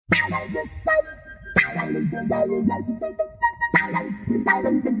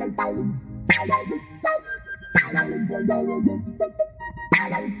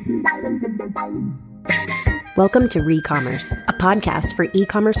Welcome to Ecommerce, a podcast for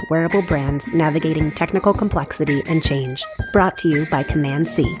e-commerce wearable brands navigating technical complexity and change, brought to you by Command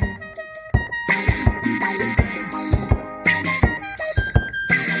C.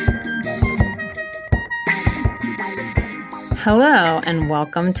 Hello, and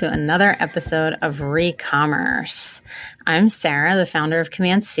welcome to another episode of Ecommerce. I'm Sarah, the founder of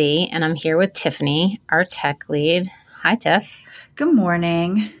Command C, and I'm here with Tiffany, our tech lead. Hi, Tiff. Good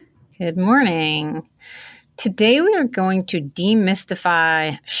morning. Good morning. Today we are going to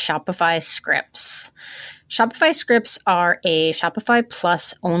demystify Shopify scripts. Shopify scripts are a Shopify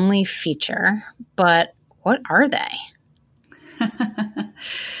Plus only feature, but what are they?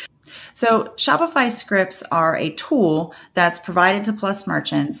 So Shopify scripts are a tool that's provided to Plus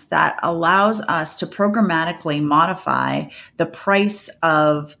merchants that allows us to programmatically modify the price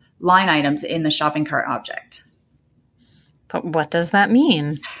of line items in the shopping cart object. But what does that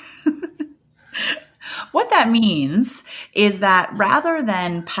mean? What that means is that rather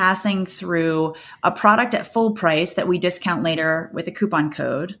than passing through a product at full price that we discount later with a coupon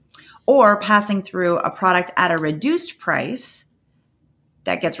code, or passing through a product at a reduced price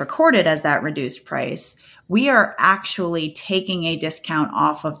that gets recorded as that reduced price, we are actually taking a discount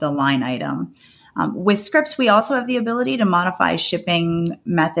off of the line item. With scripts, we also have the ability to modify shipping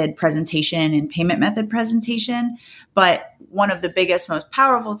method presentation and payment method presentation. But one of the biggest, most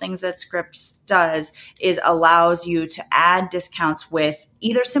powerful things that scripts does is allows you to add discounts with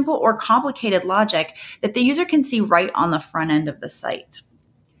either simple or complicated logic that the user can see right on the front end of the site.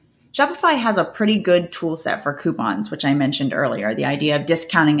 Shopify has a pretty good tool set for coupons, which I mentioned earlier. The idea of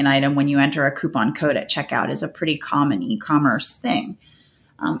discounting an item when you enter a coupon code at checkout is a pretty common e-commerce thing.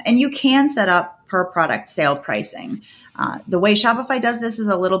 And you can set up per product sale pricing. The way Shopify does this is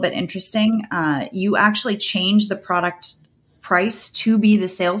a little bit interesting. You actually change the product price to be the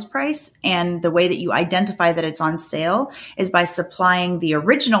sales price. And the way that you identify that it's on sale is by supplying the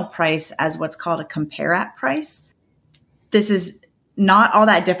original price as what's called a compare at price. This is not all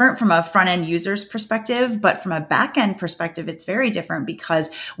that different from a front-end user's perspective, but from a back-end perspective, it's very different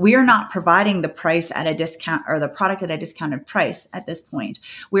because we are not providing the price at a discount or the product at a discounted price at this point.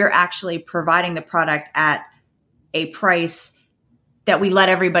 We're actually providing the product at a price that we let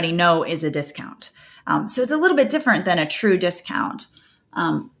everybody know is a discount. So it's a little bit different than a true discount.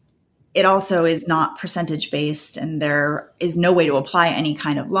 It also is not percentage-based, and there is no way to apply any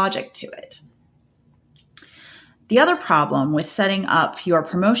kind of logic to it. The other problem with setting up your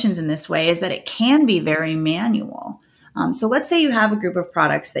promotions in this way is that it can be very manual. So let's say you have a group of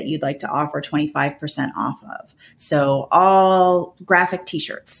products that you'd like to offer 25% off of. So all graphic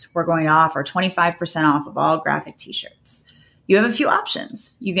t-shirts, we're going to offer 25% off of all graphic t-shirts. You have a few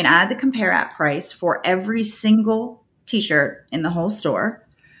options. You can add the compare at price for every single t-shirt in the whole store,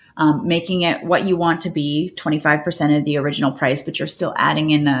 making it what you want to be, 25% of the original price, but you're still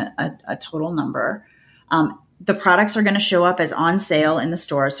adding in a total number. The products are going to show up as on sale in the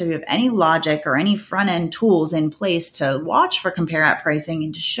store. So if you have any logic or any front-end tools in place to watch for compare at pricing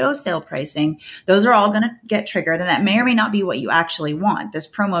and to show sale pricing, those are all going to get triggered. And that may or may not be what you actually want. This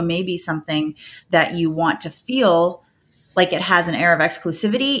promo may be something that you want to feel like it has an air of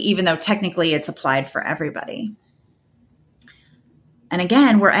exclusivity, even though technically it's applied for everybody. And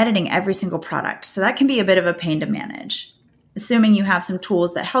again, we're editing every single product. So that can be a bit of a pain to manage. Assuming you have some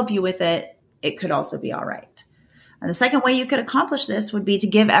tools that help you with it, it could also be all right. And the second way you could accomplish this would be to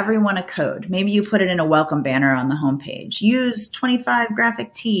give everyone a code. Maybe you put it in a welcome banner on the homepage. Use 25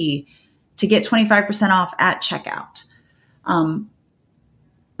 graphic tee to get 25% off at checkout.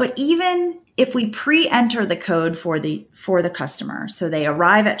 But even if we pre-enter the code for the customer, so they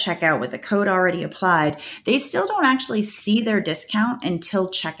arrive at checkout with the code already applied, they still don't actually see their discount until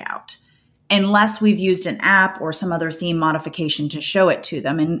checkout, unless we've used an app or some other theme modification to show it to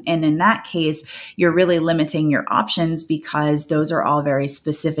them. And in that case, you're really limiting your options because those are all very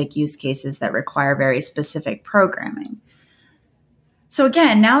specific use cases that require very specific programming. So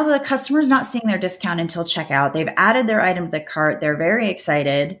again, now the customer's not seeing their discount until checkout. They've added their item to the cart. They're very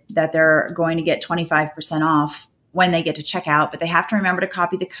excited that they're going to get 25% off when they get to checkout, but they have to remember to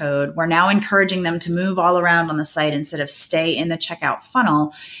copy the code. We're now encouraging them to move all around on the site instead of stay in the checkout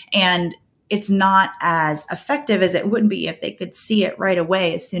funnel. And it's not as effective as it would be if they could see it right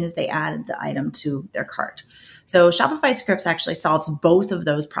away as soon as they added the item to their cart. So Shopify Scripts actually solves both of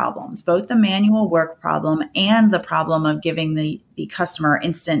those problems, both the manual work problem and the problem of giving the customer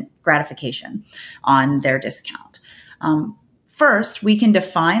instant gratification on their discount. First, we can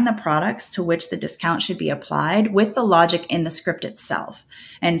define the products to which the discount should be applied with the logic in the script itself.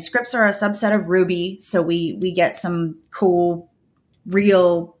 And scripts are a subset of Ruby, so we get some cool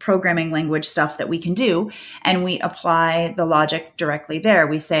real programming language stuff that we can do, and we apply the logic directly there.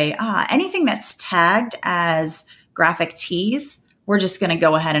 We say, anything that's tagged as graphic tees, we're just going to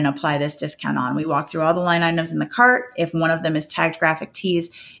go ahead and apply this discount on. We walk through all the line items in the cart. If one of them is tagged graphic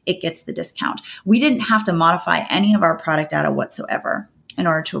tees, it gets the discount. We didn't have to modify any of our product data whatsoever in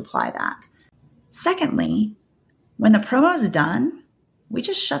order to apply that. Secondly, when the promo is done, we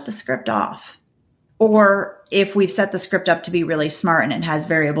just shut the script off. Or if we've set the script up to be really smart and it has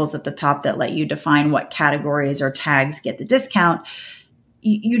variables at the top that let you define what categories or tags get the discount,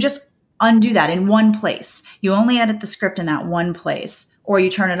 you just undo that in one place. You only edit the script in that one place, or you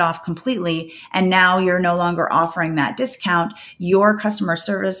turn it off completely. And now you're no longer offering that discount. Your customer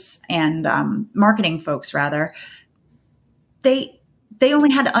service and marketing folks, rather, they only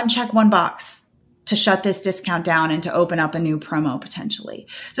had to uncheck one box to shut this discount down and to open up a new promo potentially.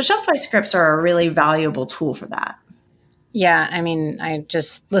 So Shopify scripts are a really valuable tool for that. Yeah, I mean, I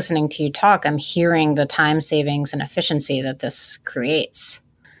just listening to you talk, I'm hearing the time savings and efficiency that this creates.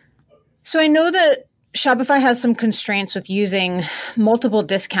 So I know that Shopify has some constraints with using multiple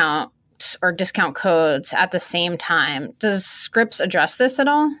discounts or discount codes at the same time. Does scripts address this at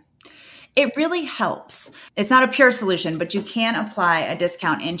all? It really helps. It's not a pure solution, but you can apply a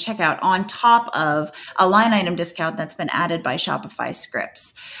discount in checkout on top of a line item discount that's been added by Shopify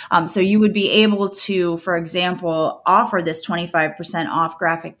scripts. So you would be able to, for example, offer this 25% off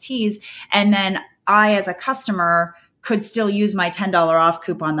graphic tees, and then I, as a customer, could still use my $10 off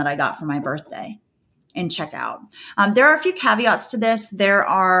coupon that I got for my birthday in checkout. There are a few caveats to this. There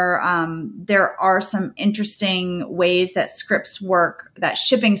are some interesting ways that scripts work, that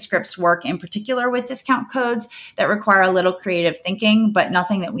shipping scripts work in particular with discount codes that require a little creative thinking, but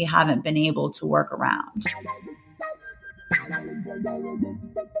nothing that we haven't been able to work around.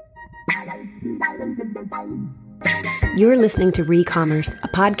 You're listening to Recommerce, a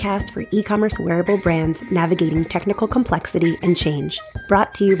podcast for e-commerce wearable brands navigating technical complexity and change.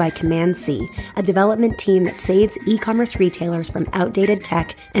 Brought to you by Command C, a development team that saves e-commerce retailers from outdated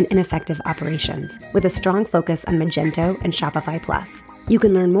tech and ineffective operations, with a strong focus on Magento and Shopify Plus. You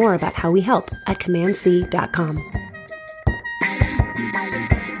can learn more about how we help at commandc.com.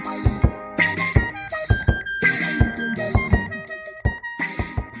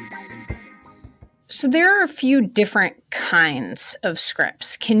 So there are a few different kinds of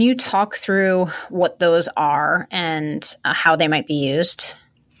scripts. Can you talk through what those are and how they might be used?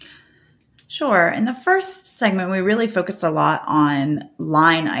 Sure. In the first segment, we really focused a lot on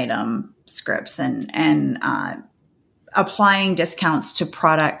line item scripts and applying discounts to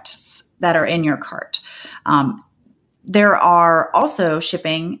products that are in your cart. There are also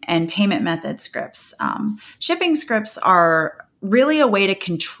shipping and payment method scripts. Shipping scripts are really a way to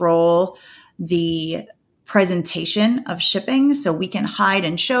control the presentation of shipping. So we can hide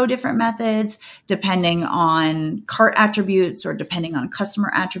and show different methods depending on cart attributes or depending on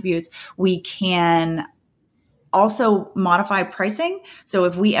customer attributes. We can also modify pricing. So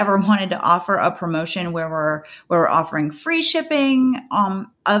if we ever wanted to offer a promotion where we're offering free shipping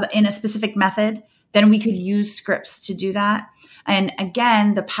in a specific method, then we could use scripts to do that. And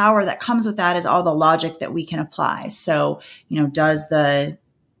again, the power that comes with that is all the logic that we can apply. So,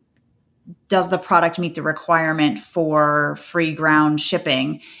 does the product meet the requirement for free ground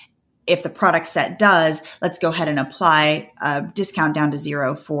shipping? If the product set does, let's go ahead and apply a discount down to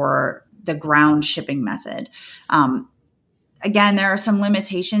 0 for the ground shipping method. Again, there are some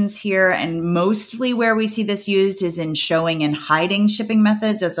limitations here, and mostly where we see this used is in showing and hiding shipping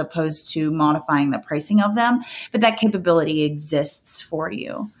methods as opposed to modifying the pricing of them. But that capability exists for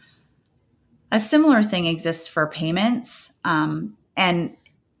you. A similar thing exists for payments.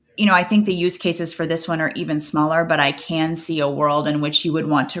 I think the use cases for this one are even smaller, but I can see a world in which you would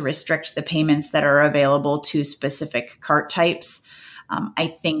want to restrict the payments that are available to specific cart types. I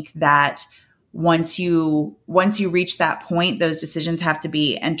think that once you reach that point, those decisions have to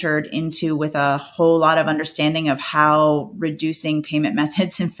be entered into with a whole lot of understanding of how reducing payment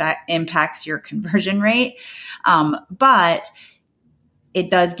methods in fact impacts your conversion rate. But it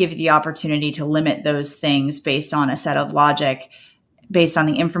does give you the opportunity to limit those things based on a set of logic, based on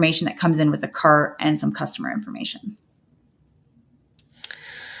the information that comes in with the cart and some customer information.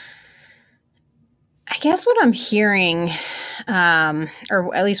 I guess what I'm hearing,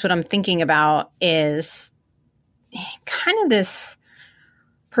 or at least what I'm thinking about, is kind of this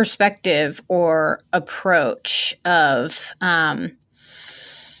perspective or approach of,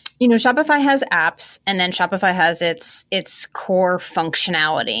 Shopify has apps, and then Shopify has its core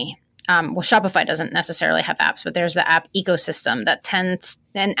functionality. Shopify doesn't necessarily have apps, but there's the app ecosystem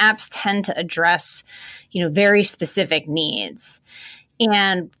and apps tend to address, very specific needs.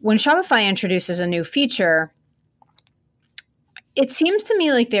 And when Shopify introduces a new feature, it seems to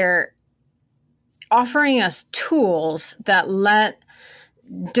me like they're offering us tools that let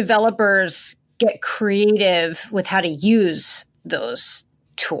developers get creative with how to use those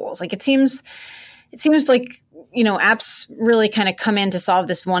tools. Like it seems like, apps really kind of come in to solve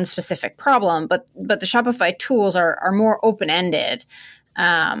this one specific problem, but the Shopify tools are more open-ended.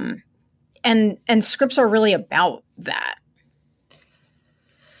 And scripts are really about that.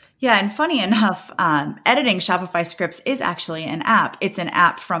 Yeah. And funny enough, editing Shopify scripts is actually an app. It's an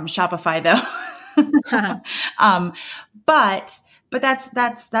app from Shopify though. But that's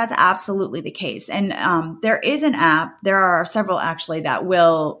absolutely the case. And there is an app. There are several actually that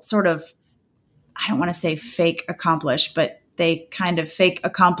will sort of, I don't want to say fake accomplish, but they kind of fake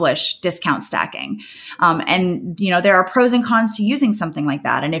accomplish discount stacking. And there are pros and cons to using something like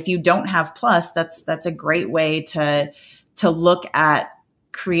that. And if you don't have Plus, that's a great way to look at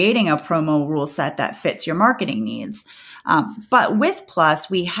creating a promo rule set that fits your marketing needs. But with Plus,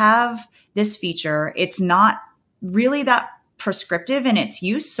 we have this feature. It's not really that prescriptive in its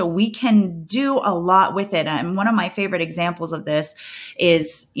use, so we can do a lot with it. And one of my favorite examples of this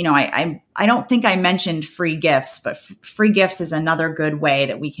is, I don't think I mentioned free gifts, but free gifts is another good way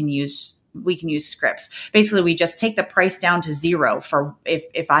that we can use scripts. Basically, we just take the price down to zero for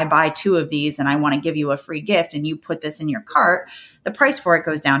if I buy 2 of these and I want to give you a free gift and you put this in your cart, the price for it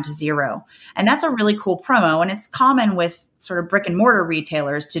goes down to 0. And that's a really cool promo. And it's common with sort of brick and mortar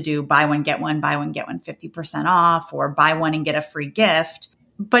retailers to do buy one, get one 50% off, or buy one and get a free gift.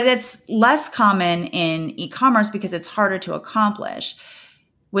 But it's less common in e-commerce because it's harder to accomplish.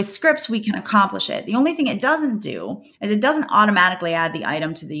 With scripts, we can accomplish it. The only thing it doesn't do is it doesn't automatically add the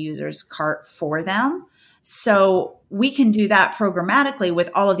item to the user's cart for them. So we can do that programmatically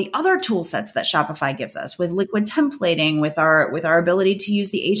with all of the other tool sets that Shopify gives us, with liquid templating, with our ability to use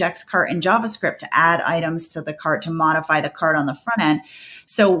the Ajax cart in JavaScript to add items to the cart, to modify the cart on the front end.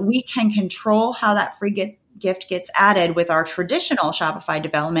 So we can control how that free gift gets added with our traditional Shopify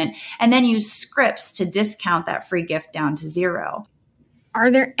development, and then use scripts to discount that free gift down to 0.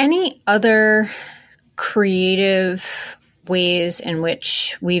 Are there any other creative ways in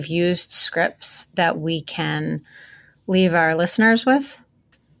which we've used scripts that we can leave our listeners with?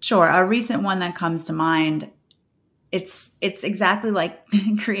 Sure. A recent one that comes to mind, it's exactly like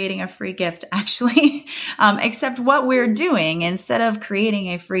creating a free gift, actually, except what we're doing, instead of creating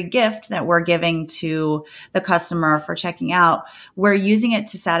a free gift that we're giving to the customer for checking out, we're using it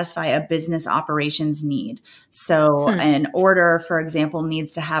to satisfy a business operations need. So an order, for example,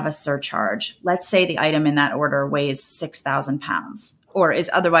 needs to have a surcharge. Let's say the item in that order weighs 6,000 pounds or is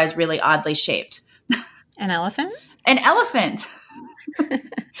otherwise really oddly shaped. An elephant? An elephant.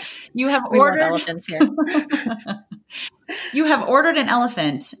 You have we ordered love elephants here. You have ordered an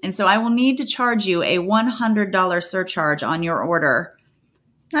elephant, and so I will need to charge you a $100 surcharge on your order.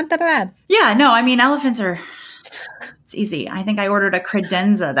 Not that bad. Yeah, no, I mean, elephants are, it's easy. I think I ordered a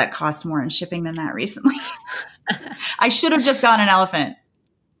credenza that cost more in shipping than that recently. I should have just gotten an elephant.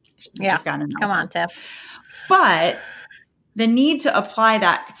 Come on, Tiff. But the need to apply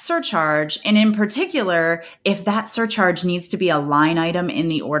that surcharge, and in particular, if that surcharge needs to be a line item in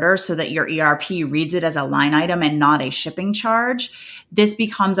the order so that your ERP reads it as a line item and not a shipping charge, this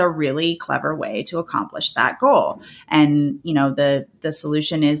becomes a really clever way to accomplish that goal. And, the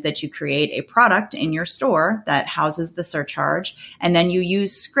solution is that you create a product in your store that houses the surcharge, and then you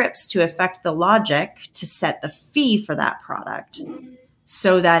use scripts to affect the logic to set the fee for that product,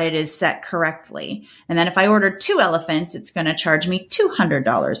 so that it is set correctly. And then if I order 2 elephants, it's going to charge me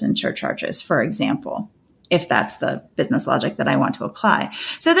 $200 in surcharges, for example, if that's the business logic that I want to apply.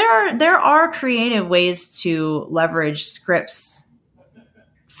 So there are creative ways to leverage scripts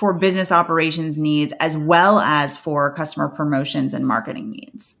for business operations needs, as well as for customer promotions and marketing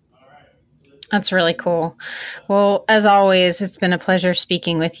needs. That's really cool. Well, as always, it's been a pleasure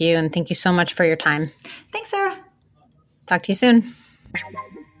speaking with you, and thank you so much for your time. Thanks, Sarah. Talk to you soon.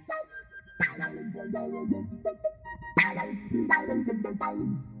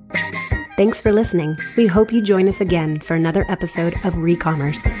 Thanks for listening. We hope you join us again for another episode of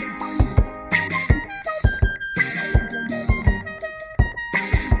Ecommerce.